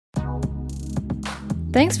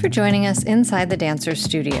Thanks for joining us inside the Dancer's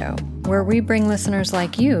Studio, where we bring listeners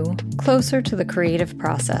like you closer to the creative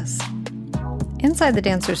process. Inside the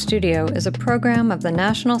Dancer's Studio is a program of the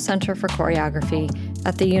National Center for Choreography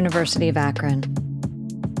at the University of Akron.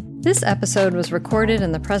 This episode was recorded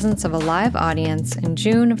in the presence of a live audience in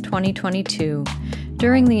June of 2022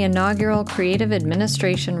 during the inaugural Creative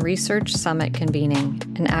Administration Research Summit convening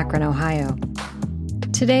in Akron, Ohio.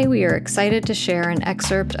 Today we are excited to share an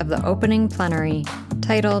excerpt of the opening plenary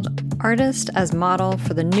titled Artist as Model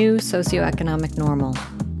for the New Socioeconomic Normal.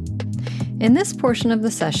 In this portion of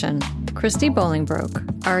the session, Christy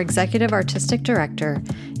Bolingbroke, our Executive Artistic Director,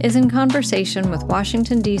 is in conversation with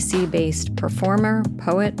Washington, D.C.-based performer,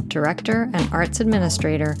 poet, director, and arts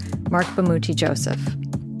administrator Mark Bamuthi Joseph.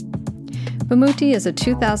 Bamuthi is a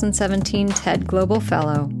 2017 TED Global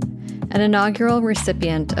Fellow, an inaugural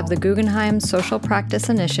recipient of the Guggenheim Social Practice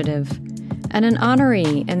Initiative, and an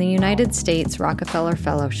honoree in the United States Rockefeller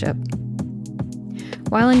Fellowship.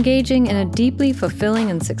 While engaging in a deeply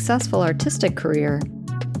fulfilling and successful artistic career,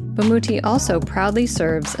 Bamuthi also proudly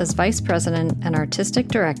serves as Vice President and Artistic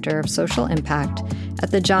Director of Social Impact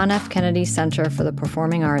at the John F. Kennedy Center for the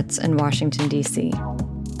Performing Arts in Washington, D.C.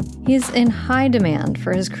 He is in high demand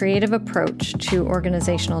for his creative approach to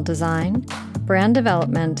organizational design, brand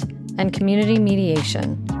development, and community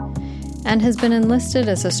mediation, and has been enlisted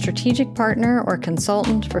as a strategic partner or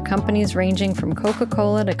consultant for companies ranging from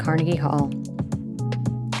Coca-Cola to Carnegie Hall.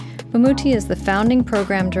 Bamuthi is the founding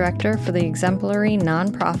program director for the exemplary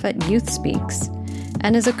nonprofit Youth Speaks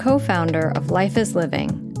and is a co-founder of Life is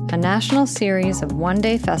Living, a national series of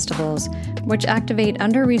one-day festivals which activate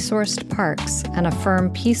under-resourced parks and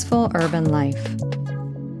affirm peaceful urban life.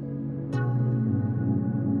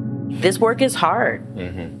 This work is hard,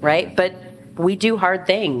 right? But we do hard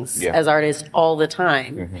things as artists all the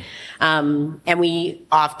time. And we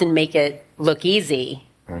often make it look easy.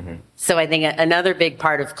 So I think another big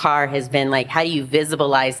part of CAR has been like, how do you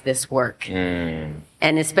visibilize this work? And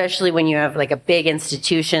especially when you have like a big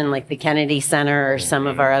institution like the Kennedy Center or some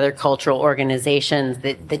of our other cultural organizations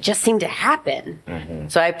that just seem to happen.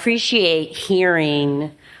 So I appreciate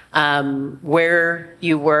hearing where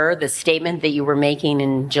you were, the statement that you were making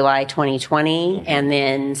in July 2020, and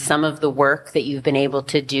then some of the work that you've been able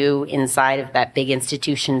to do inside of that big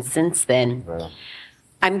institution since then.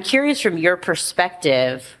 I'm curious from your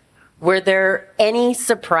perspective, were there any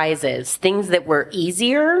surprises, things that were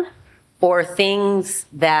easier or things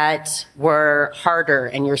that were harder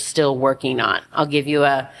and you're still working on? I'll give you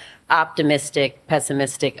a optimistic,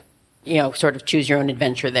 pessimistic, sort of choose your own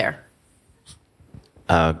adventure there.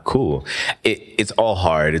 Cool. It's all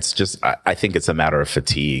hard. It's just, I think it's a matter of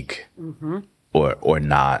fatigue or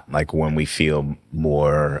not. Like when we feel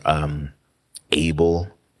more able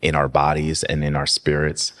in our bodies and in our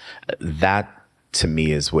spirits, that to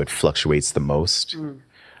me is what fluctuates the most,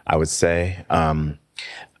 I would say.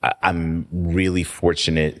 I'm really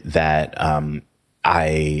fortunate that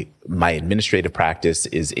my administrative practice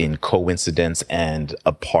is in coincidence and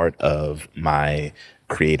a part of my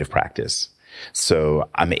creative practice. So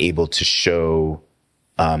I'm able to show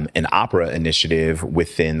an opera initiative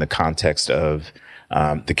within the context of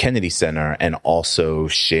the Kennedy Center and also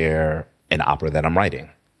share an opera that I'm writing.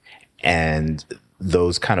 And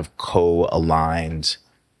those kind of co-aligned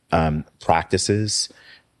practices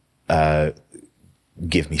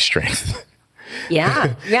give me strength.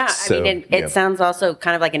 Yeah. So, I mean, it sounds also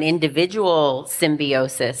kind of like an individual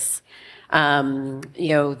symbiosis. I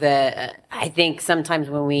think sometimes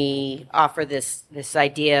when we offer this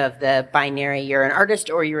idea of the binary, you're an artist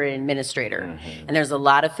or you're an administrator, and there's a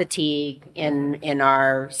lot of fatigue in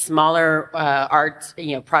our smaller arts,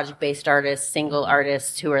 project-based artists, single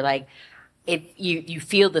artists who are like, you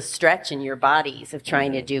feel the stretch in your bodies of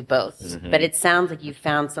trying to do both. But it sounds like you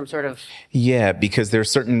found some sort of because there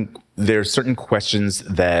are certain questions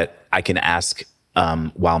that I can ask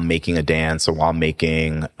while making a dance or while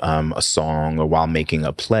making a song or while making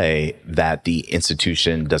a play that the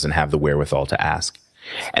institution doesn't have the wherewithal to ask.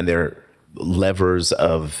 And there are levers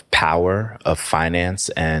of power, of finance,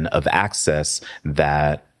 and of access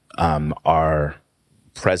that are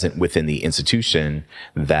present within the institution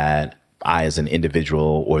that I, as an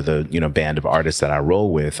individual, or the band of artists that I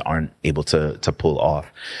roll with, aren't able to pull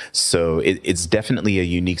off. So it's definitely a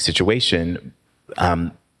unique situation.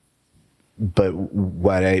 But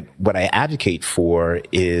what I advocate for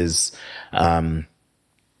is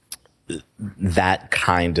that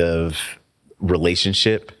kind of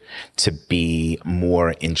relationship to be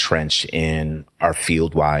more entrenched in our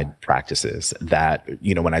field-wide practices. That,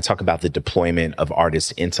 when I talk about the deployment of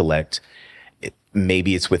artist intellect,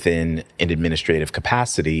 maybe it's within an administrative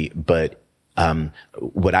capacity, but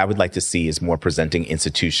What I would like to see is more presenting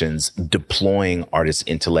institutions deploying artists'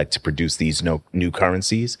 intellect to produce these new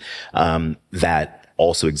currencies that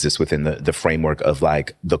also exist within the framework of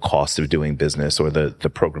like the cost of doing business or the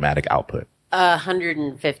programmatic output.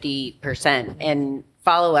 150%. And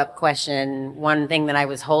follow-up question, one thing that I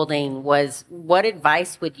was holding was, what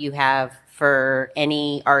advice would you have for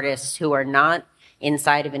any artists who are not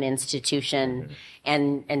inside of an institution?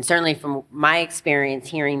 And certainly from my experience,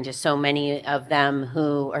 hearing just so many of them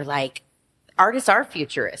who are like, artists are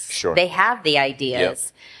futurists. Sure. They have the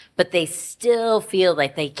ideas, but they still feel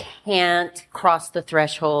like they can't cross the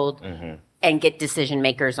threshold and get decision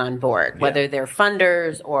makers on board, whether they're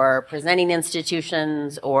funders or presenting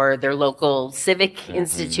institutions or their local civic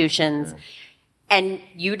institutions. And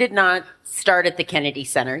you did not start at the Kennedy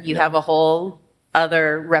Center. You have a whole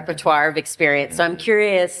other repertoire of experience. So I'm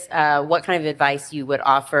curious what kind of advice you would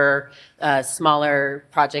offer smaller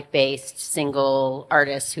project-based single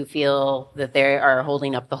artists who feel that they are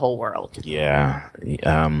holding up the whole world. Yeah.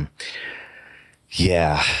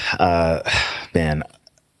 Man,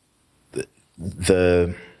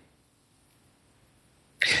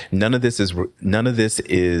 none of this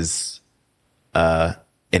is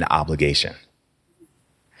an obligation.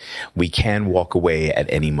 We can walk away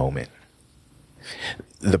at any moment.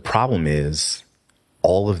 The problem is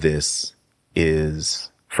all of this is,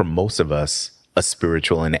 for most of us, a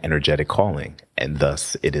spiritual and energetic calling, and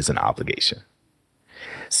thus it is an obligation.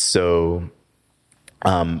 So,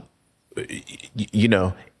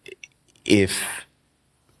 if,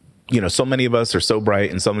 so many of us are so bright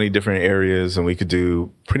in so many different areas and we could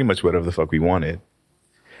do pretty much whatever the fuck we wanted.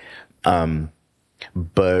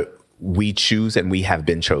 But we choose and we have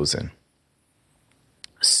been chosen.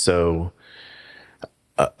 So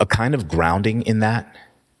a kind of grounding in that,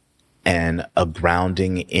 and a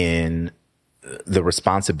grounding in the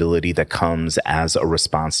responsibility that comes as a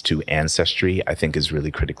response to ancestry, I think is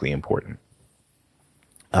really critically important.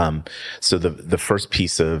 So the first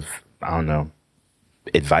piece of,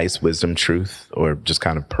 advice, wisdom, truth, or just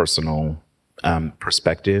kind of personal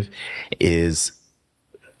perspective is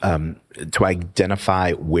to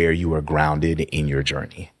identify where you are grounded in your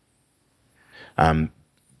journey.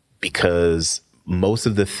 Because most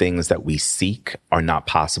of the things that we seek are not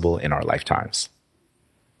possible in our lifetimes.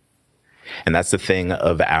 And that's the thing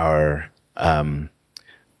of our, that's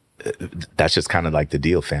just kind of like the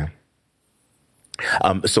deal, fam.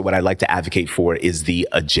 So what I like to advocate for is the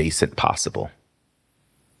adjacent possible.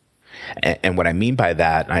 And what I mean by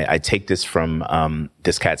that, I take this from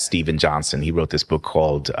this cat, Steven Johnson. He wrote this book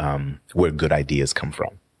called Where Good Ideas Come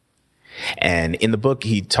From. And in the book,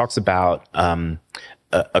 he talks about a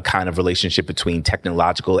kind of relationship between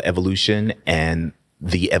technological evolution and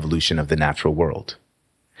the evolution of the natural world.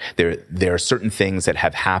 There are certain things that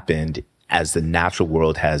have happened as the natural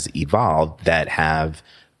world has evolved that have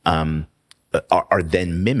are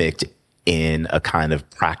then mimicked in a kind of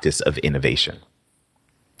practice of innovation.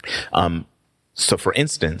 So for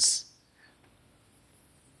instance,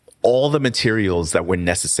 all the materials that were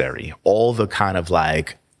necessary, all the kind of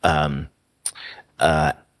like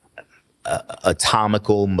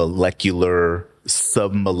atomical, molecular,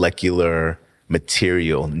 submolecular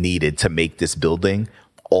material needed to make this building,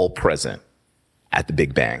 all present at the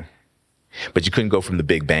Big Bang. But you couldn't go from the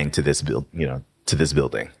Big Bang to this to this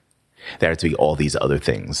building. There had to be all these other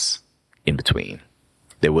things in between.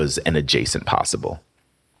 There was an adjacent possible.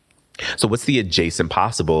 So what's the adjacent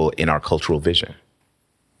possible in our cultural vision?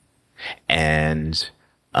 And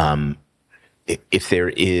if there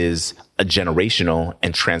is a generational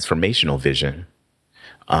and transformational vision,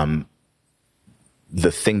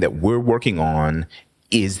 the thing that we're working on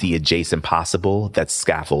is the adjacent possible that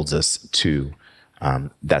scaffolds us to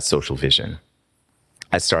that social vision.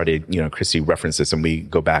 I started, Christy referenced this, and we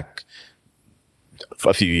go back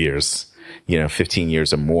a few years, 15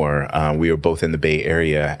 years or more. We were both in the Bay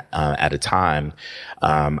Area at a time.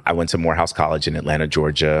 I went to Morehouse College in Atlanta,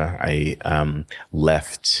 Georgia. I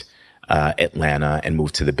left Atlanta and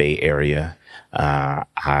moved to the Bay Area.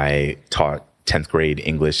 I taught 10th grade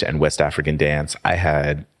English and West African dance. I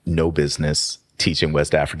had no business teaching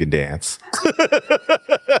West African dance.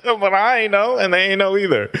 But I ain't know, and they ain't know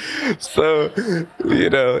either. So,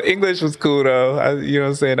 English was cool though.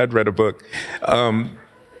 I'd read a book.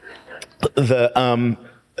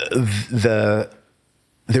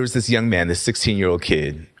 There was this young man, this 16-year-old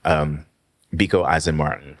kid, Biko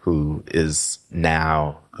Eisenmartin, who is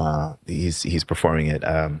now, he's performing at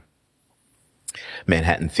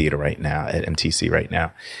Manhattan Theater right now, at MTC right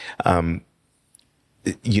now.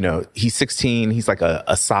 He's 16, he's like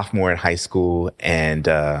a sophomore in high school, and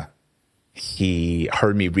he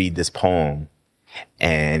heard me read this poem,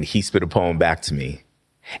 and he spit a poem back to me.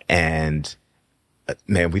 And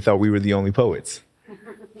man, we thought we were the only poets.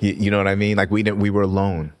 You know what I mean? Like we were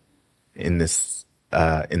alone in this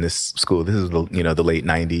school. This is the late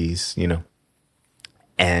 90s,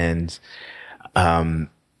 and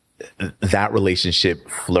that relationship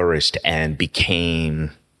flourished and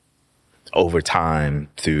became, over time,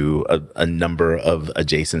 through a number of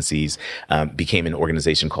adjacencies, became an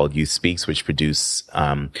organization called Youth Speaks, which produced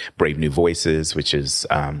Brave New Voices, which is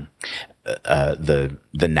the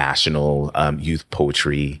national youth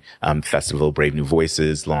poetry festival. Brave New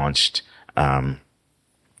Voices launched the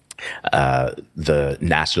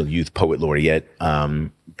National Youth Poet Laureate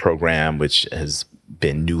program, which has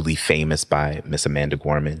been newly famous by Miss Amanda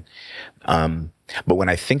Gorman. But when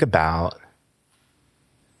I think about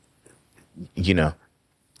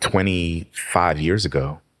 25 years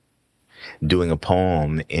ago, doing a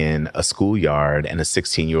poem in a schoolyard and a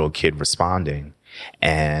 16-year-old kid responding,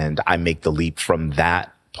 and I make the leap from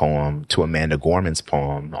that poem to Amanda Gorman's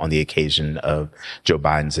poem on the occasion of Joe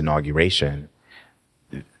Biden's inauguration.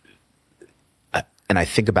 And I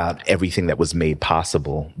think about everything that was made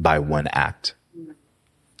possible by one act.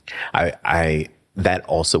 That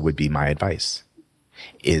also would be my advice,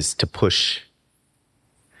 is to push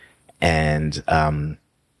and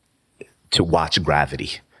to watch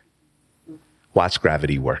gravity. Watch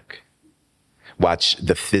gravity work. Watch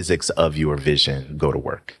the physics of your vision go to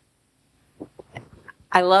work.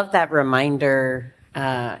 I love that reminder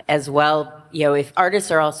as well. If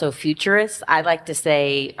artists are also futurists, I like to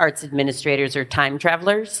say arts administrators are time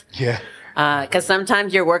travelers. Yeah. Because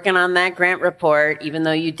sometimes you're working on that grant report, even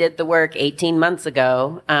though you did the work 18 months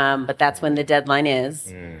ago, but that's when the deadline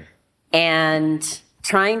is. And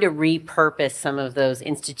trying to repurpose some of those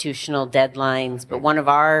institutional deadlines. But one of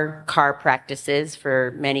our CAR practices,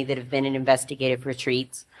 for many that have been in investigative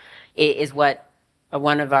retreats, is what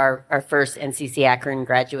one of our first NCC Akron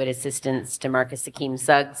graduate assistants, DeMarcus Hakeem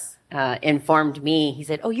Suggs, informed me. He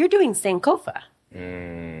said, "Oh, you're doing Sankofa."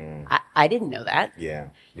 I didn't know that. Yeah.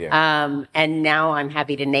 And now I'm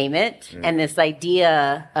happy to name it. And this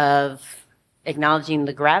idea of acknowledging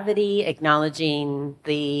the gravity, acknowledging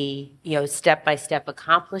the step-by-step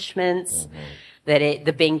accomplishments, that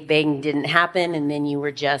the bing bang didn't happen, and then you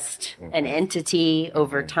were just an entity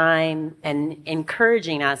over time, and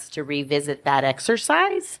encouraging us to revisit that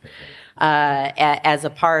exercise as a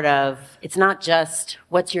part of, it's not just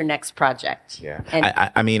what's your next project. Yeah. And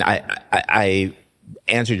I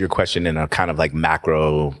answered your question in a kind of like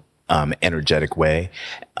macro, energetic way.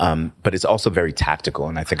 But it's also very tactical.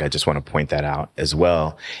 And I think I just want to point that out as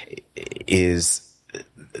well, is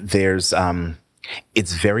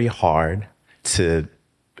it's very hard to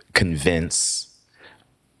convince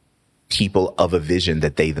people of a vision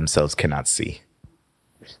that they themselves cannot see.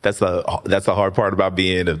 That's the hard part about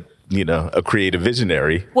being a creative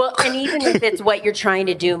visionary. Well, and even if it's what you're trying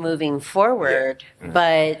to do moving forward,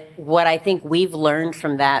 but what I think we've learned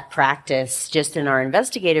from that practice just in our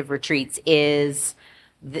investigative retreats is,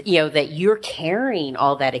 that you're carrying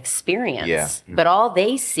all that experience, but all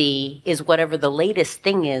they see is whatever the latest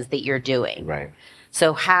thing is that you're doing. Right.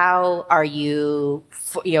 So how are you,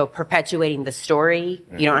 perpetuating the story?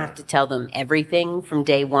 You don't have to tell them everything from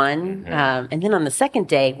day one. And then on the second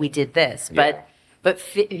day, we did this. But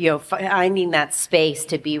finding that space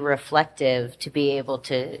to be reflective, to be able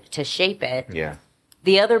to shape it. Yeah.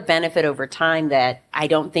 The other benefit over time that I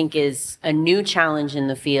don't think is a new challenge in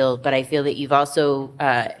the field, but I feel that you've also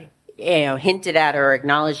hinted at or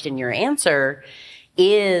acknowledged in your answer,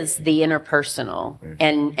 is the interpersonal.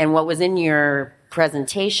 And what was in your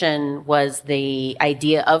presentation was the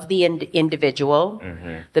idea of the individual,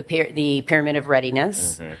 the pyramid of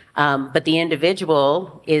readiness. But the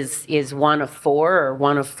individual is one of 4 or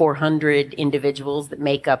one of 400 individuals that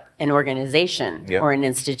make up an organization or an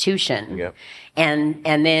institution.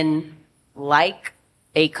 And then, like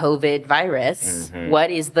a COVID virus,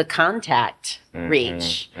 what is the contact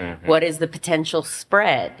reach? What is the potential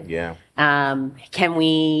spread? Can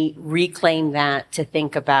we reclaim that to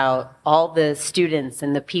think about all the students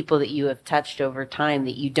and the people that you have touched over time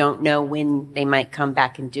that you don't know when they might come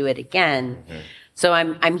back and do it again? So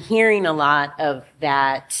I'm hearing a lot of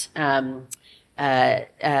that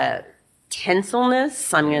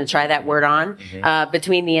tenseness, I'm going to try that word on,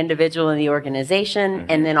 between the individual and the organization,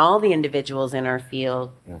 and then all the individuals in our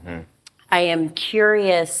field. I am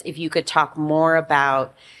curious if you could talk more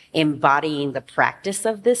about embodying the practice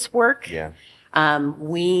of this work.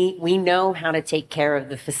 we know how to take care of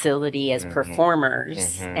the facility as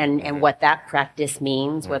performers and what that practice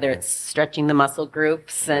means, whether it's stretching the muscle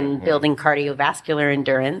groups and building cardiovascular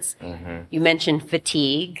endurance. You mentioned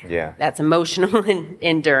fatigue. Yeah. That's emotional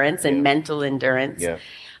endurance and mental endurance. Yeah.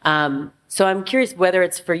 So I'm curious whether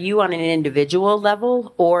it's for you on an individual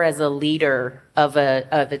level or as a leader of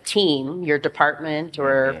a team, your department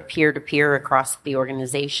or peer-to-peer across the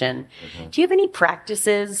organization. Do you have any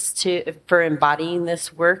practices for embodying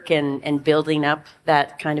this work and building up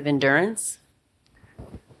that kind of endurance?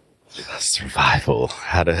 Survival.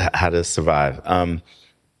 How to survive.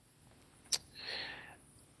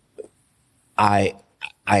 I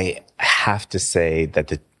have to say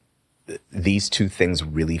that these two things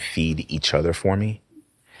really feed each other for me.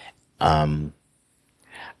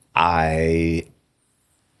 I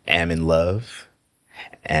am in love,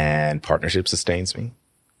 and partnership sustains me.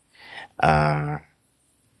 My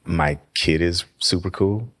kid is super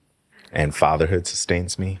cool, and fatherhood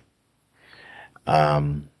sustains me.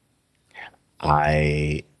 I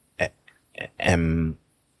am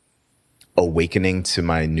awakening to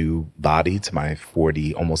my new body, to my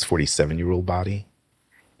almost 47-year-old body.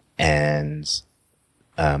 And,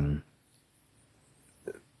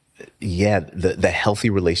 the healthy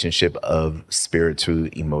relationship of spirit to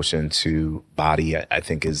emotion to body, I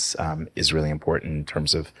think is really important in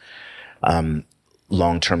terms of,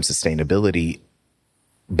 long-term sustainability.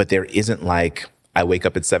 But there isn't like, I wake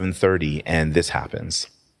up at 7:30 and this happens.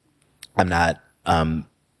 I'm not,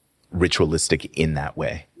 ritualistic in that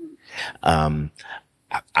way.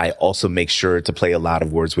 I also make sure to play a lot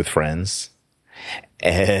of Words with Friends.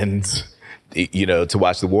 And, to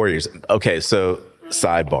watch the Warriors. Okay, so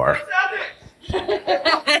sidebar.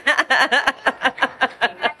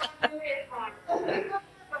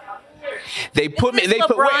 They put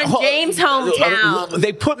James' hometown.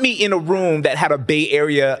 They put me in a room that had a Bay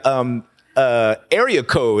Area area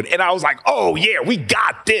code, and I was like, "Oh yeah, we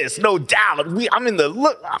got this, no doubt." I'm in the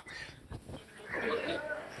look.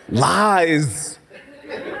 Lies.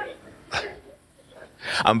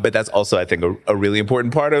 But that's also, I think, a really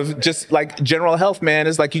important part of just like general health, man,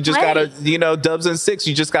 is like you just gotta, dubs and six.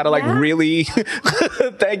 You just gotta like really,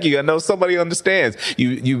 thank you. I know somebody understands.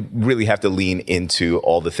 You really have to lean into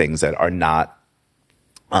all the things that are not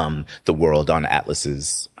the world on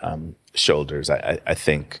Atlas's shoulders. I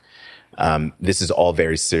think this is all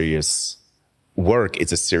very serious work.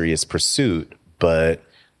 It's a serious pursuit, but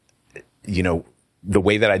the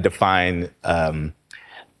way that I define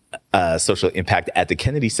social impact at the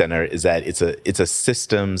Kennedy Center is that it's a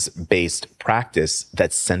systems-based practice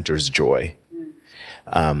that centers joy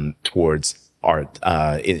towards art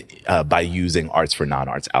by using arts for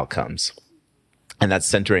non-arts outcomes. And that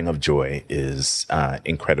centering of joy is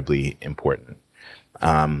incredibly important.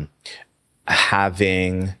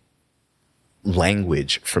 Having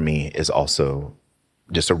language for me is also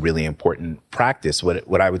just a really important practice.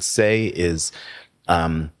 What I would say is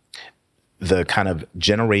the kind of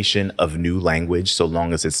generation of new language, so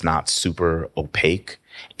long as it's not super opaque,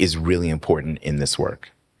 is really important in this work.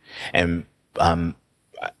 And I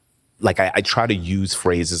try to use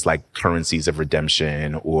phrases like currencies of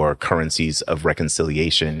redemption or currencies of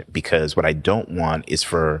reconciliation, because what I don't want is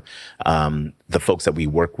for the folks that we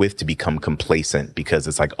work with to become complacent, because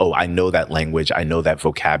it's like, oh, I know that language, I know that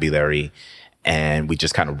vocabulary, and we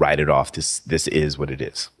just kind of write it off. This is what it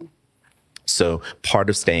is. So part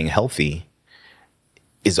of staying healthy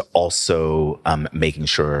is also making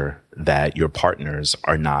sure that your partners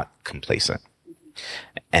are not complacent.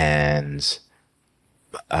 And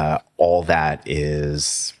all that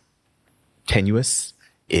is tenuous.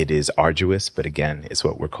 It is arduous, but again, it's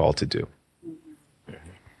what we're called to do.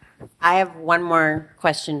 I have one more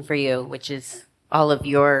question for you, which is all of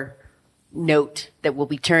your note that we'll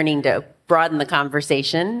be turning to broaden the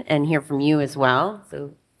conversation and hear from you as well.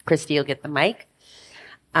 So Christy will get the mic.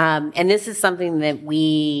 And this is something that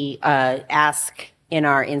we ask in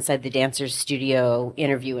our Inside the Dancers Studio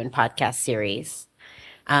interview and podcast series.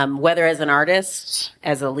 Whether as an artist,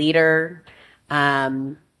 as a leader,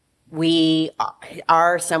 we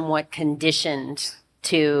are somewhat conditioned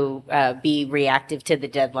to be reactive to the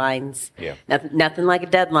deadlines. Yeah. Nothing like a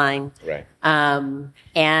deadline. Right.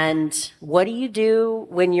 And what do you do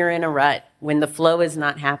when you're in a rut, when the flow is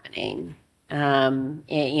not happening?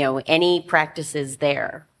 Any practices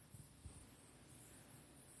there?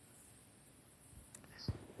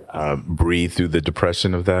 Breathe through the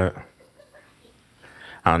depression of that.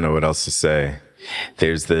 I don't know what else to say.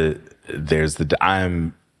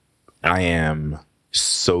 I am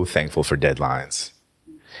so thankful for deadlines,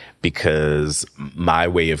 because my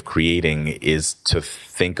way of creating is to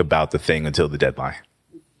think about the thing until the deadline.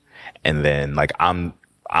 And then like, I'm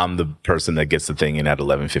the person that gets the thing in at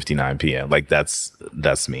 11:59 p.m. Like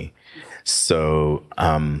that's me. So,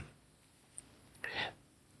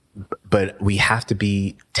 but we have to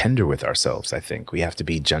be tender with ourselves. I think we have to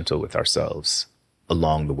be gentle with ourselves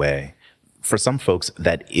along the way. For some folks,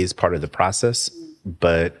 that is part of the process,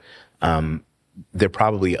 but there are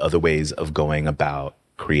probably other ways of going about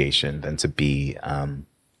creation than to be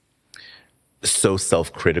so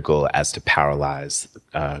self-critical as to paralyze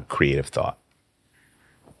creative thought.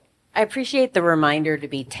 I appreciate the reminder to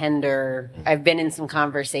be tender. I've been in some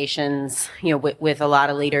conversations, with a lot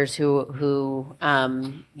of leaders who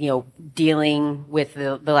dealing with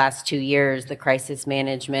the last 2 years, the crisis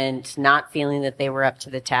management, not feeling that they were up to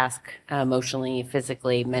the task emotionally,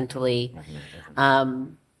 physically, mentally,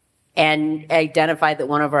 and identified that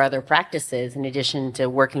one of our other practices, in addition to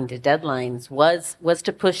working to deadlines, was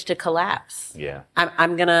to push to collapse. Yeah,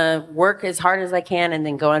 I'm gonna work as hard as I can and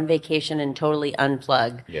then go on vacation and totally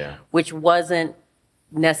unplug. Yeah, which wasn't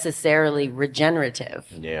necessarily regenerative.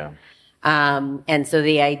 Yeah. And so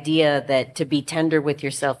the idea that to be tender with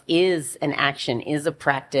yourself is an action, is a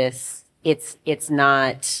practice. It's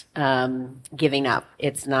not giving up.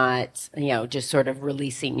 It's not, just sort of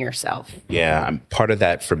releasing yourself. Yeah. Part of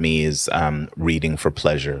that for me is reading for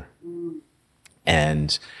pleasure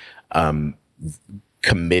and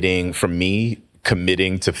committing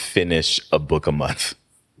to finish a book a month.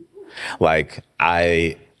 Like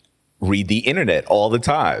I read the internet all the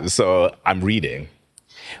time. So I'm reading,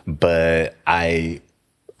 but I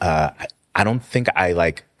don't think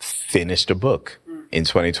I finished a book in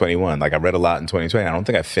 2021. Like I read a lot in 2020. I don't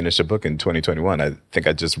think I finished a book in 2021. I think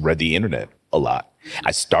I just read the internet a lot.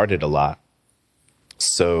 I started a lot.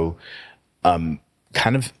 So, kind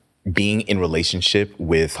of being in relationship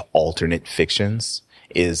with alternate fictions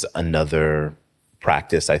is another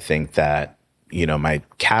practice I think that, might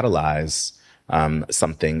catalyze,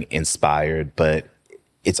 something inspired, but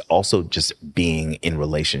it's also just being in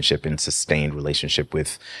relationship and sustained relationship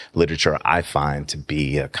with literature. I find to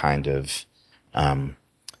be a kind of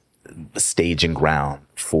staging ground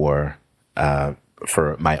for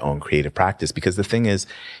my own creative practice. Because the thing is,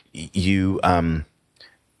 you,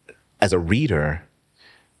 as a reader,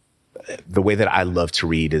 the way that I love to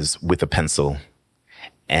read is with a pencil,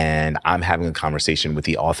 and I'm having a conversation with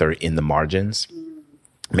the author in the margins.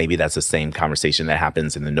 Maybe that's the same conversation that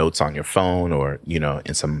happens in the notes on your phone or,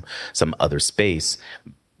 in some other space.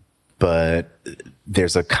 But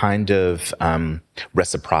there's a kind of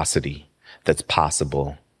reciprocity that's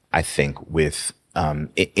possible, I think, with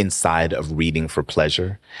inside of reading for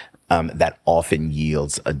pleasure, that often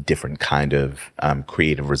yields a different kind of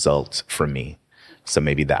creative result for me. So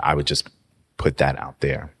maybe that I would just put that out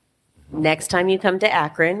there. Next time you come to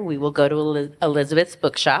Akron, we will go to Elizabeth's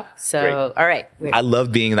bookshop. So, great. All right. I love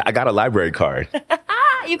I got a library card.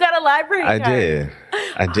 You got a library card?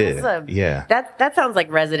 I did. Awesome. Yeah. That sounds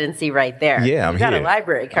like residency right there. Yeah, you got a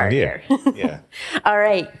library card here. Yeah. All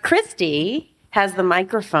right. Christy has the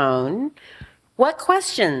microphone. What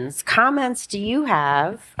questions, comments do you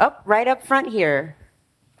have? Right up front here.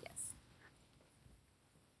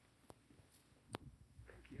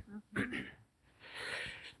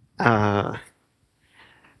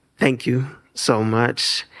 Thank you so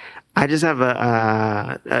much. I just have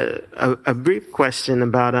a brief question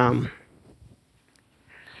about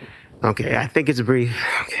okay, I think it's brief.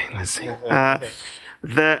 Okay, let's see.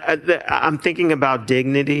 I'm thinking about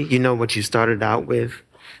dignity. What you started out with,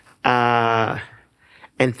 and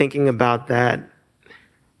thinking about that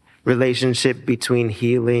relationship between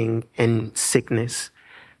healing and sickness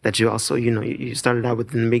that you also, you started out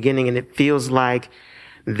with in the beginning, and it feels like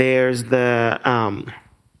there's the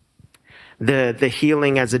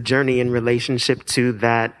healing as a journey in relationship to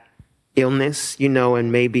that illness,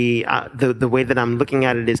 and maybe the way that I'm looking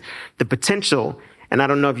at it is the potential, and I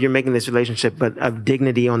don't know if you're making this relationship, but of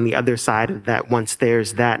dignity on the other side of that, once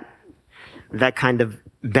there's that kind of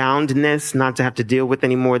boundness not to have to deal with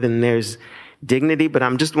anymore, then there's dignity. But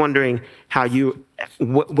I'm just wondering how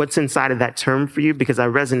what's inside of that term for you, because I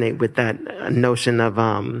resonate with that notion of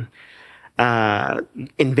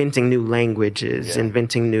inventing new languages,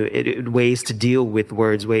 inventing new ways to deal with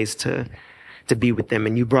words, ways to be with them.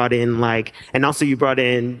 And you brought in you brought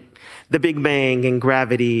in the Big Bang and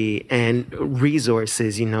gravity and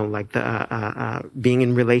resources, like the being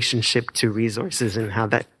in relationship to resources and how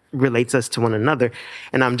that relates us to one another.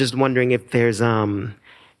 And I'm just wondering if there's in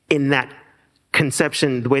that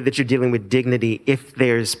conception, the way that you're dealing with dignity, if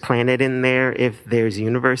there's planet in there, if there's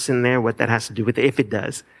universe in there, what that has to do with it, if it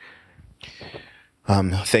does.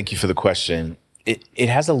 Thank you for the question. It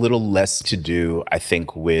has a little less to do, I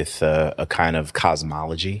think, with a kind of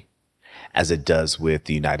cosmology as it does with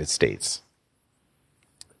the United States.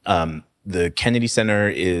 The Kennedy Center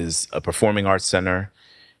is a performing arts center.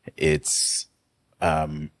 It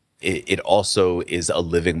also is a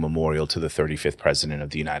living memorial to the 35th president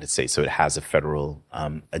of the United States. So it has a federal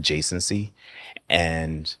adjacency.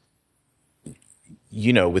 And,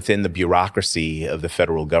 you know, within the bureaucracy of the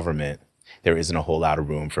federal government, there isn't a whole lot of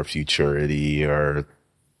room for futurity or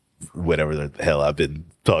whatever the hell I've been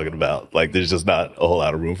talking about. Like, there's just not a whole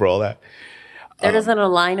lot of room for all that. There isn't a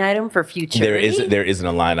line item for futurity? There isn't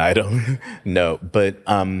a line item. No, but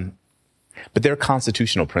there are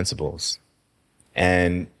constitutional principles.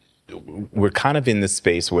 And we're kind of in this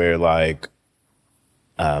space where, like,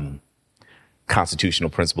 constitutional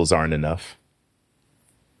principles aren't enough,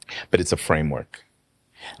 but it's a framework.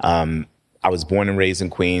 I was born and raised in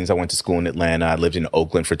Queens. I went to school in Atlanta. I lived in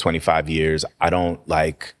Oakland for 25 years. I'm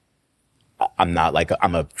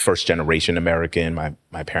a first generation American.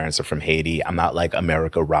 My parents are from Haiti. I'm not like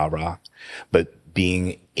America rah-rah. But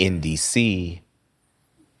being in DC,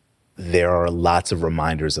 there are lots of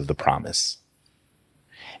reminders of the promise.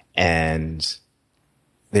 And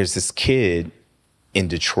there's this kid in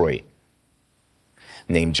Detroit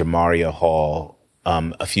named Jamaria Hall.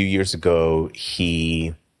 A few years ago,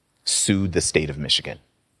 he sued the state of Michigan.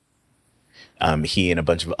 He and a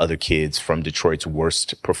bunch of other kids from Detroit's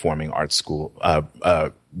worst performing arts school,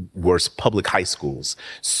 worst public high schools,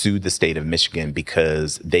 sued the state of Michigan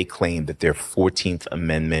because they claimed that their 14th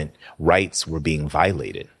Amendment rights were being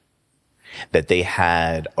violated, that they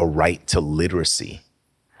had a right to literacy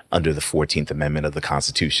under the 14th Amendment of the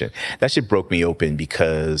Constitution. That shit broke me open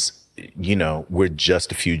because, you know, we're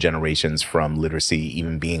just a few generations from literacy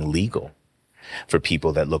even being legal for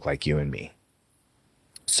people that look like you and me.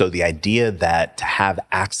 So the idea that to have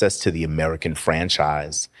access to the American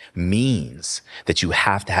franchise means that you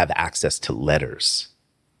have to have access to letters,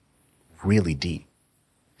 really deep.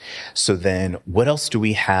 So then what else do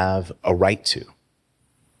we have a right to?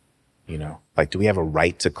 You know, like, do we have a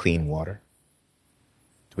right to clean water?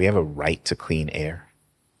 Do we have a right to clean air?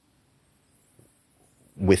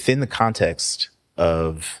 Within the context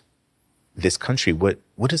of this country, what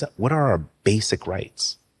are our basic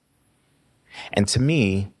rights? And to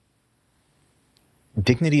me,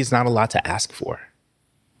 dignity is not a lot to ask for.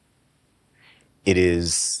 It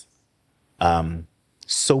is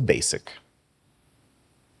so basic.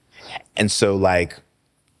 And so, like,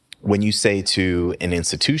 when you say to an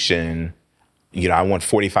institution, you know, I want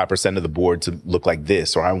 45% of the board to look like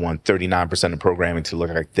this, or I want 39% of programming to look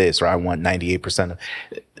like this, or I want 98%.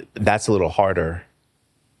 That's a little harder,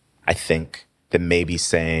 I think, than maybe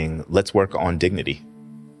saying, let's work on dignity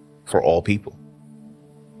for all people.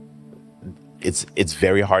 It's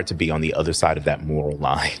very hard to be on the other side of that moral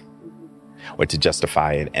line or to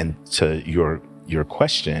justify it. And to your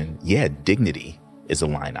question, yeah, dignity is a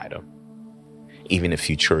line item, even if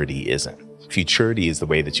futurity isn't. Futurity is the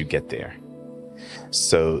way that you get there.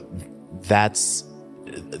 So that's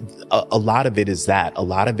a lot of it is that. A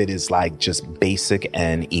lot of it is like just basic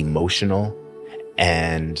and emotional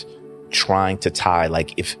and trying to tie,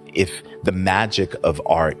 like, if the magic of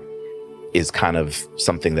art is kind of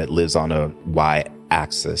something that lives on a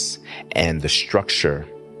y-axis and the structure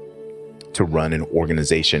to run an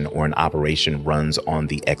organization or an operation runs on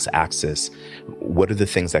the x-axis, what are the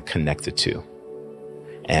things that connect the two?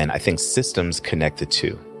 And I think systems connect the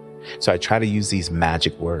two. So I try to use these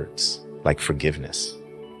magic words like forgiveness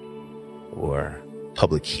or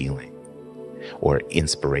public healing or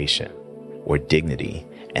inspiration or dignity.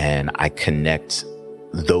 And I connect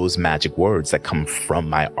those magic words that come from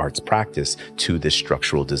my arts practice to this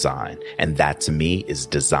structural design. And that to me is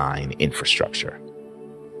design infrastructure.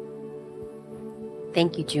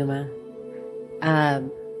 Thank you, Juma.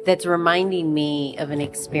 That's reminding me of an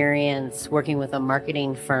experience working with a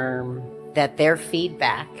marketing firm that their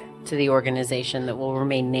feedback to the organization that will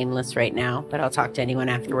remain nameless right now, but I'll talk to anyone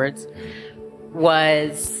afterwards,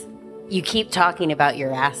 was you keep talking about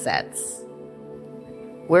your assets.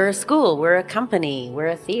 We're a school, we're a company, we're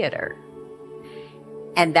a theater.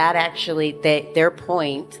 And that actually, their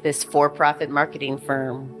point, this for-profit marketing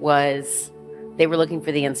firm, was they were looking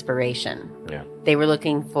for the inspiration. Yeah. They were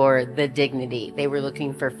looking for the dignity. They were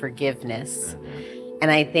looking for forgiveness. Mm-hmm.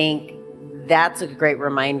 And I think that's a great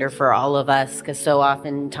reminder for all of us, because so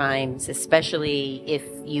oftentimes, especially if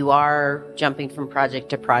you are jumping from project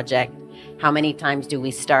to project, how many times do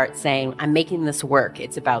we start saying, I'm making this work,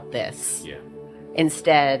 it's about this. Yeah.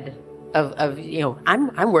 Instead of you know,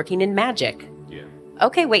 I'm working in magic. Yeah.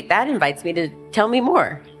 Okay, wait, that invites me to tell me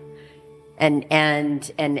more.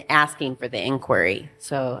 and asking for the inquiry.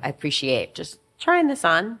 So I appreciate just trying this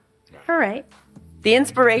on. All right. The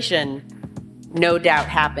inspiration, no doubt,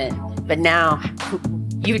 happened, but now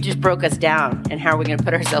you just broke us down, and how are we going to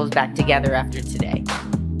put ourselves back together after today?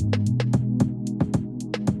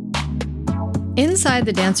 Inside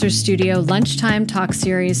the Dancers Studio Lunchtime Talk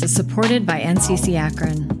Series is supported by NCC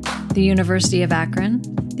Akron, the University of Akron,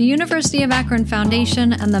 the University of Akron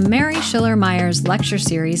Foundation, and the Mary Schiller Myers Lecture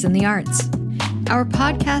Series in the Arts. Our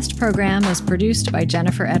podcast program is produced by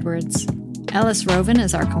Jennifer Edwards. Ellis Rovin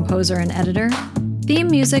is our composer and editor. Theme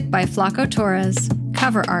music by Flaco Torres.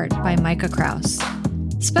 Cover art by Micah Kraus.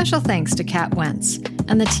 Special thanks to Kat Wentz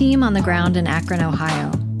and the team on the ground in Akron,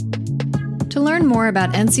 Ohio. To learn more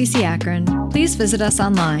about NCC Akron, please visit us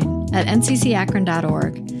online at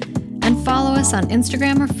nccakron.org and follow us on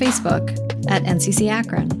Instagram or Facebook at NCC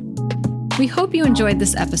Akron. We hope you enjoyed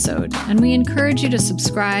this episode, and we encourage you to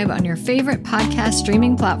subscribe on your favorite podcast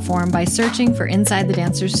streaming platform by searching for Inside the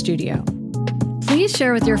Dancers Studio. Please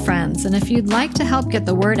share with your friends, and if you'd like to help get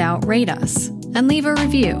the word out, rate us and leave a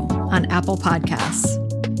review on Apple Podcasts.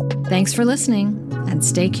 Thanks for listening, and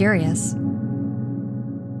stay curious.